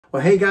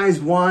Well, hey guys,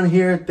 Juan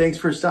here. Thanks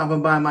for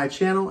stopping by my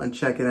channel and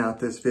checking out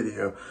this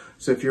video.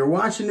 So if you're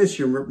watching this,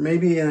 you're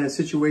maybe in a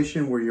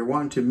situation where you're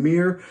wanting to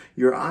mirror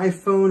your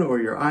iPhone or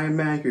your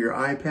iMac or your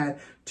iPad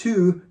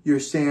to your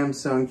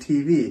Samsung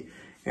TV.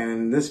 And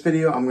in this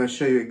video, I'm going to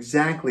show you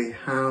exactly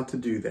how to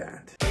do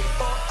that.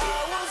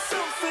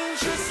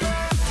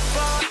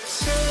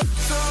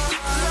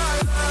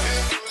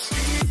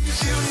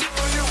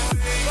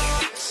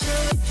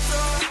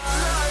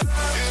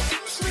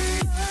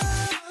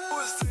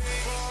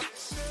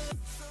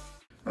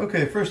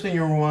 Okay, first thing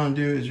you're going to want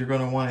to do is you're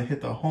going to want to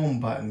hit the home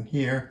button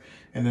here,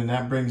 and then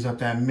that brings up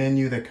that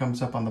menu that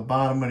comes up on the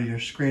bottom of your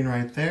screen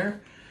right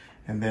there.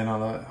 And then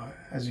on the,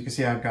 as you can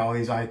see, I've got all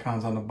these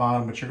icons on the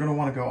bottom, but you're going to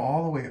want to go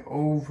all the way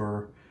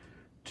over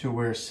to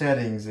where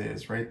settings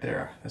is right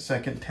there, the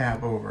second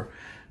tab over.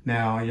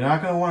 Now, you're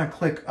not going to want to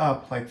click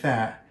up like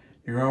that.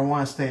 You're going to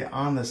want to stay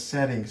on the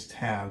settings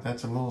tab.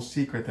 That's a little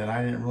secret that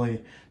I didn't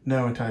really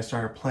know until I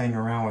started playing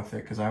around with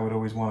it, because I would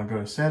always want to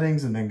go to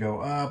settings and then go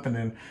up and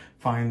then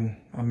find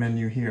a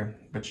menu here.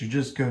 But you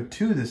just go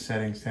to the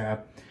settings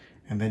tab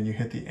and then you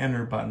hit the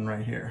enter button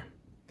right here.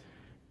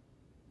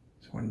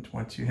 So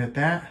once you hit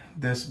that,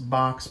 this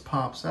box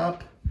pops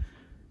up,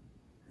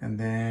 and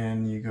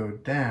then you go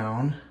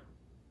down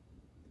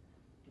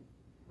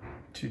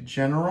to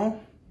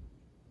general.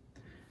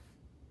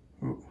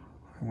 Ooh,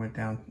 I went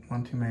down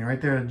one too many. Right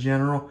there to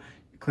general,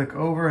 you click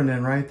over, and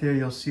then right there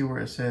you'll see where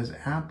it says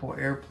Apple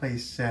AirPlay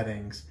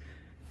settings,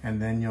 and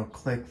then you'll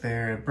click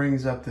there. It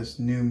brings up this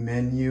new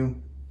menu.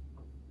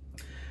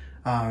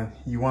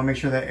 You want to make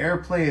sure that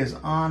AirPlay is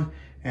on,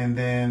 and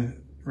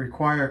then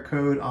require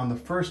code on the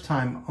first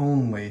time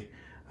only,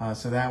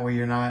 so that way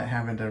you're not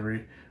having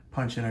to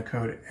punch in a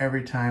code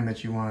every time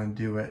that you want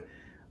to do it.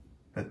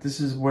 But this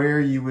is where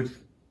you would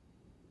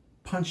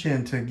punch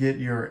in to get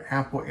your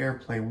Apple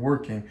AirPlay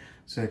working,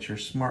 so that your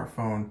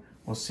smartphone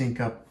will sync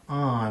up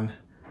on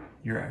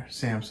your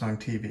Samsung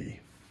TV.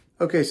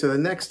 Okay, so the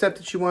next step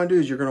that you want to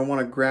do is you're going to want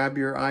to grab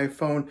your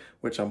iPhone,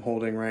 which I'm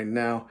holding right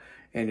now,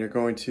 and you're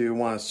going to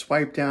want to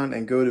swipe down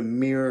and go to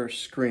mirror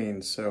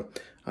screen. So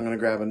I'm going to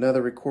grab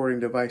another recording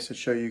device to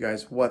show you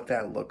guys what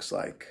that looks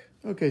like.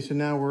 Okay, so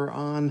now we're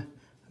on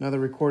another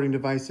recording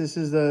device. This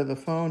is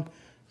the phone.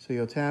 So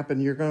you'll tap,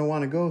 and you're going to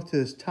want to go to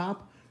this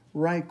top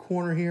right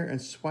corner here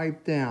and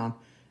swipe down,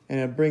 and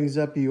it brings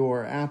up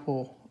your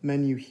Apple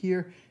menu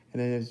here.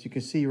 And then as you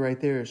can see right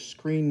there is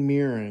screen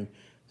mirroring.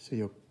 So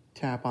you'll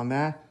tap on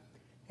that.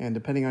 And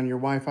depending on your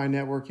Wi-Fi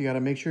network, you got to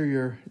make sure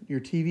your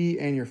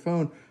TV and your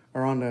phone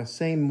are on the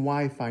same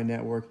Wi-Fi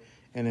network.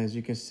 And as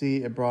you can see,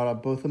 it brought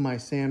up both of my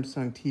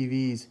Samsung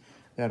TVs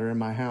that are in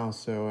my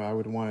house. So I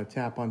would want to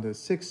tap onto the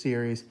 6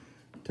 series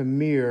to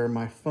mirror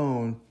my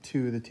phone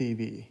to the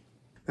TV.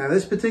 Now,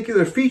 this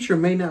particular feature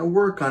may not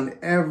work on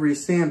every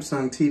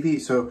Samsung TV.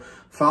 So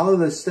follow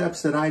the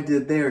steps that I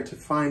did there to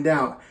find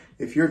out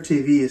if your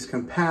TV is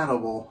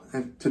compatible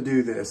and to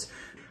do this.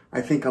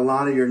 I think a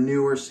lot of your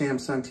newer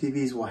Samsung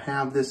TVs will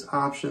have this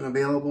option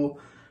available,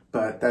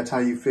 but that's how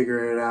you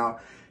figure it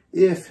out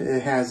if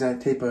it has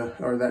that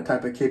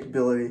type of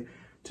capability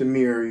to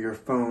mirror your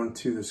phone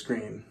to the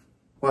screen.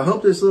 Well, I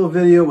hope this little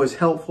video was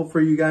helpful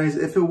for you guys.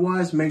 If it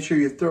was, make sure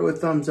you throw a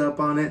thumbs up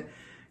on it.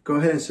 Go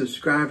ahead and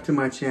subscribe to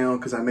my channel,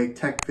 because I make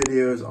tech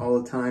videos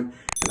all the time,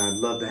 and I'd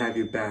love to have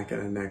you back in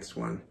the next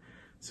one.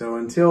 So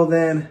until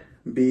then,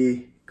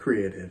 be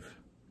creative.